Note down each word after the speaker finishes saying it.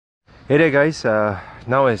Hey there guys,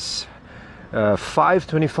 now it's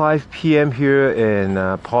 5:25 p.m. here in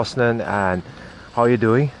Poznan, and how are you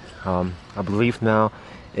doing? I believe now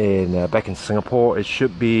back in Singapore it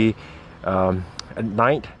should be at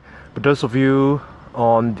night, but those of you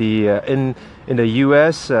on the in the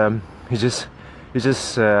US, you're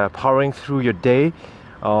just powering through your day,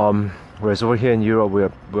 whereas over here in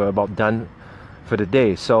Europe we're about done for the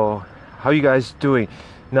day. So how are you guys doing?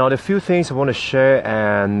 Now, there are a few things I want to share,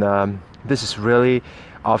 and this is really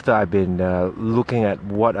after I've been looking at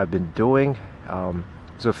what I've been doing.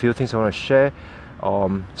 So a few things I want to share.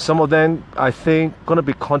 Some of them I think gonna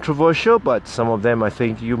be controversial, but some of them I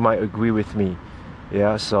think you might agree with me.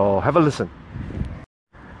 Yeah, so have a listen.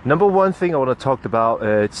 Number one thing I want to talk about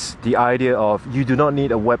is the idea of you do not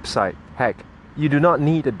need a website. Heck, you do not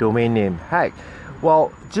need a domain name. Heck,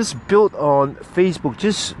 well, just build on Facebook,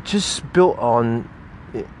 just build on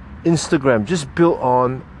Instagram, just build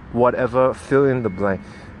on whatever, fill in the blank.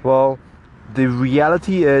 Well, the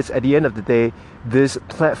reality is, at the end of the day, these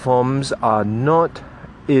platforms are not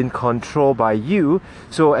in control by you.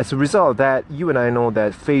 So as a result of that, you and I know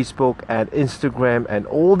that Facebook and Instagram and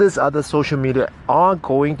all this other social media are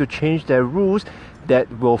going to change their rules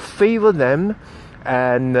that will favor them,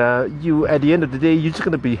 and you, at the end of the day, you're just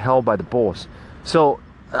going to be held by the boss. So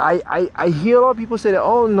I hear a lot of people say that,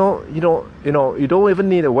 oh no, you don't even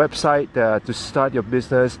need a website to start your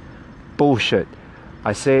business. Bullshit.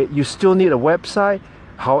 I say you still need a website.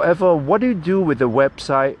 However, what you do with the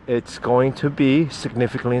website, it's going to be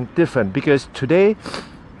significantly different, because today,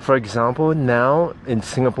 for example, now in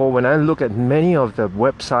Singapore, when I look at many of the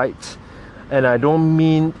websites, and I don't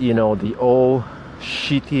mean the old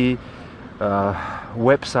shitty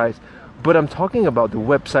websites, but I'm talking about the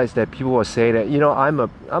websites that people are saying that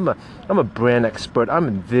I'm a brand expert,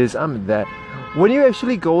 I'm this, I'm that. When you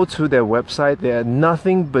actually go to their website, they're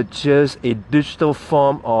nothing but just a digital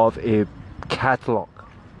form of a catalog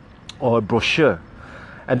or a brochure,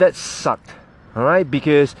 and that sucked. All right,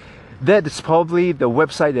 because that is probably the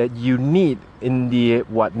website that you need in the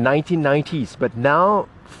 1990s, but now,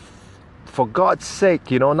 for God's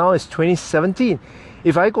sake, now it's 2017.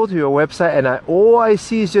 If I go to your website and all I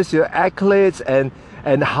see is just your accolades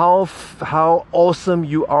and how awesome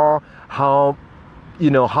you are, how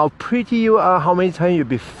pretty you are, how many times you'll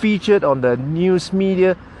be featured on the news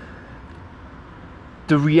media,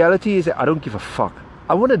 the reality is that I don't give a fuck.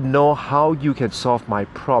 I want to know how you can solve my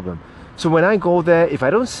problem. So when I go there, if I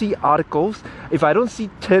don't see articles, if I don't see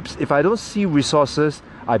tips, if I don't see resources,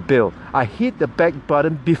 I bail. I hit the back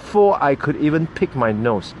button before I could even pick my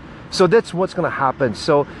nose. So that's what's going to happen.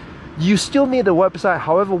 So you still need a website.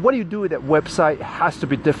 However, what you do with that website has to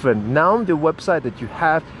be different. Now the website that you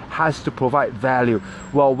have has to provide value.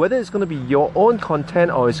 Well, whether it's going to be your own content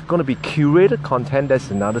or it's going to be curated content,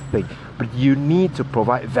 that's another thing. But you need to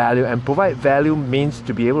provide value, and provide value means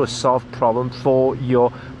to be able to solve problems for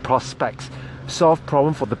your prospects, solve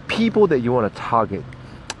problems for the people that you want to target.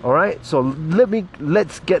 All right, so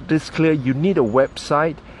let's get this clear. You need a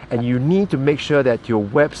website, and you need to make sure that your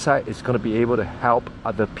website is going to be able to help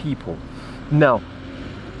other people. Now,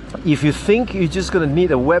 if you think you're just going to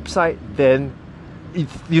need a website, then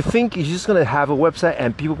if you think you're just going to have a website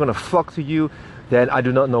and people are going to flock to you, then I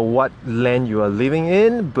do not know what land you are living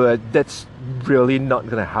in, but that's really not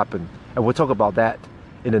going to happen. And we'll talk about that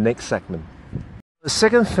in the next segment. The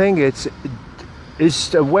second thing is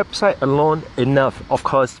the website alone enough? Of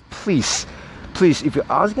course, please, if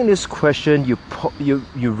you're asking this question,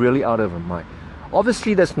 you're really out of your mind.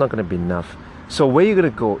 Obviously, that's not going to be enough. So where you're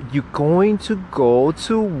going to go? You're going to go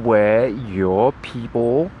to where your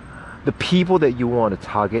people, the people that you want to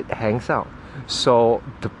target, hangs out. So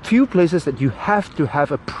the few places that you have to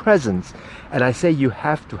have a presence, and I say you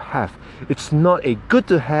have to have. It's not a good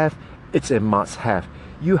to have, it's a must have.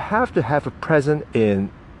 You have to have a presence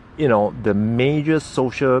in, the major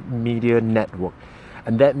social media network.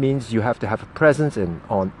 And that means you have to have a presence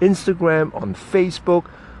on Instagram, on Facebook,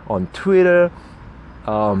 on Twitter,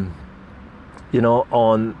 on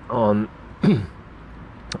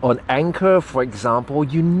on Anchor, for example.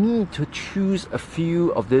 You need to choose a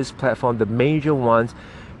few of these platforms, the major ones.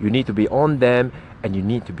 You need to be on them, and you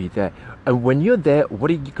need to be there. And when you're there, what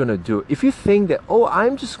are you gonna do? If you think that, oh,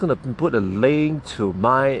 I'm just gonna put a link to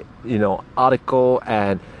my article,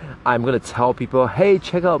 and I'm gonna tell people, hey,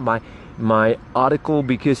 check out my article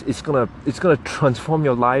because it's gonna transform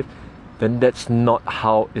your life, then that's not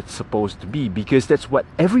how it's supposed to be, because that's what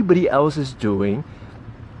everybody else is doing.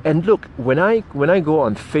 And look, when I go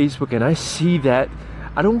on Facebook and I see that,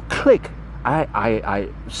 I don't click. I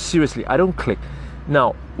seriously, I don't click.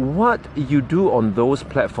 Now, what you do on those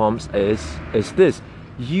platforms is this: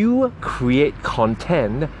 you create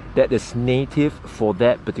content that is native for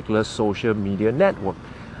that particular social media network.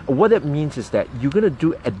 What that means is that you're going to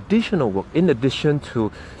do additional work in addition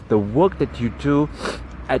to the work that you do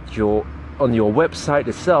on your website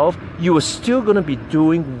itself. You are still going to be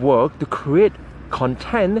doing work to create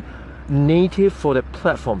content native for the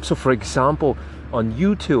platform. So for example, on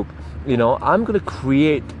YouTube, I'm going to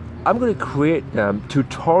create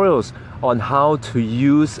tutorials on how to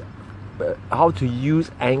use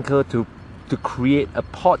Anchor to create a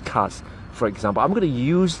podcast. For example, I'm going to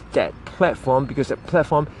use that platform because that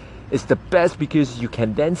platform is the best, because you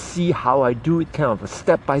can then see how I do it, kind of a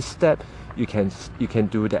step by step. You can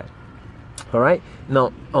do that. All right.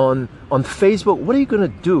 Now on Facebook, what are you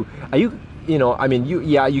going to do? Are you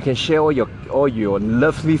you can share all your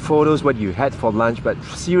lovely photos, what you had for lunch, but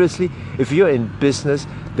seriously, if you're in business,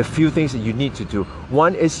 the few things that you need to do.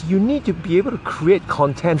 One is you need to be able to create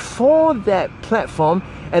content for that platform,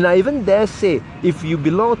 and I even dare say, if you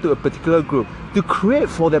belong to a particular group, to create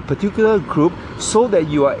for that particular group so that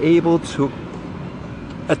you are able to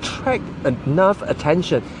attract enough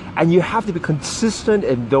attention, and you have to be consistent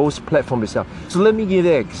in those platforms itself. So let me give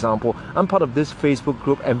you an example. I'm part of this Facebook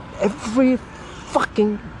group, and every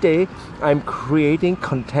fucking day I'm creating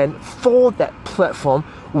content for that platform.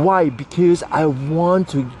 Why? Because I want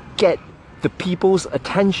to get the people's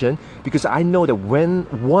attention, because I know that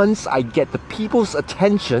once I get the people's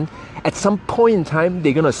attention, at some point in time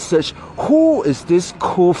they're gonna search, who is this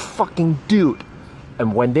cool fucking dude?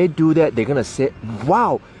 And when they do that, they're gonna say,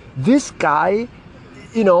 wow, this guy,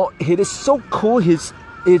 he is so cool.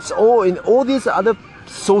 It's all in all these other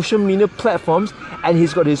social media platforms, and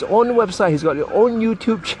he's got his own website, he's got his own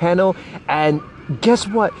YouTube channel, and guess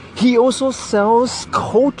what? He also sells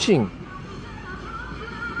coaching.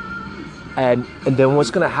 And then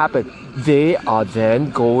what's gonna happen? They are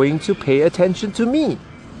then going to pay attention to me.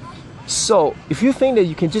 So if you think that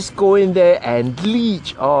you can just go in there and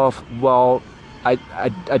leech off, well, I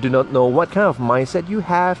do not know what kind of mindset you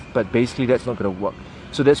have, but basically that's not going to work.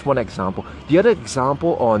 So that's one example. The other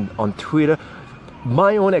example on Twitter,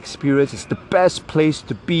 my own experience is the best place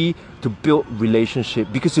to be to build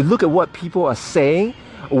relationship, because you look at what people are saying.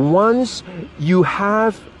 Once you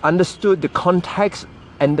have understood the context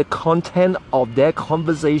and the content of their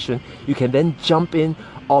conversation, you can then jump in,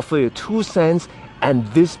 offer your 2 cents,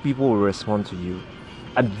 and these people will respond to you.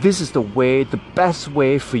 And this is the best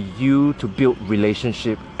way for you to build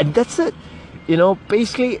relationship. And that's it.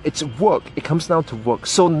 Basically it's work. It comes down to work.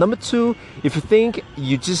 So number 2, if you think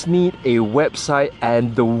you just need a website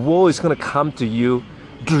and the world is going to come to you,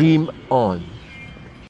 dream on.